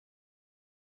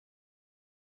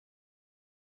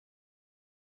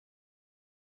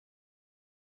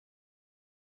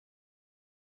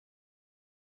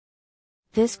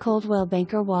This Coldwell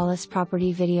Banker Wallace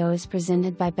property video is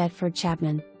presented by Bedford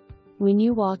Chapman. When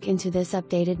you walk into this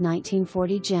updated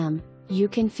 1940 gem, you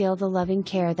can feel the loving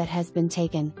care that has been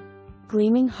taken.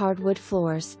 Gleaming hardwood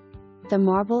floors. The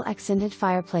marble accented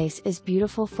fireplace is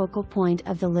beautiful focal point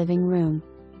of the living room.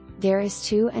 There is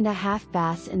 2.5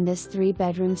 baths in this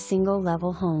 3-bedroom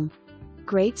single-level home.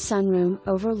 Great sunroom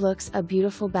overlooks a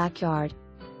beautiful backyard.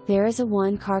 There is a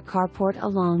 1-car carport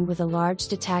along with a large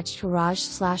detached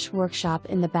garage/workshop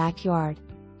in the backyard.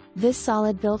 This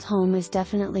solid-built home is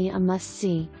definitely a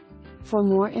must-see. For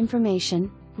more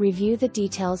information, review the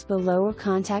details below or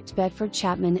contact Bedford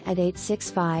Chapman at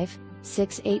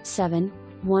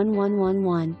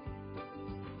 865-687-1111.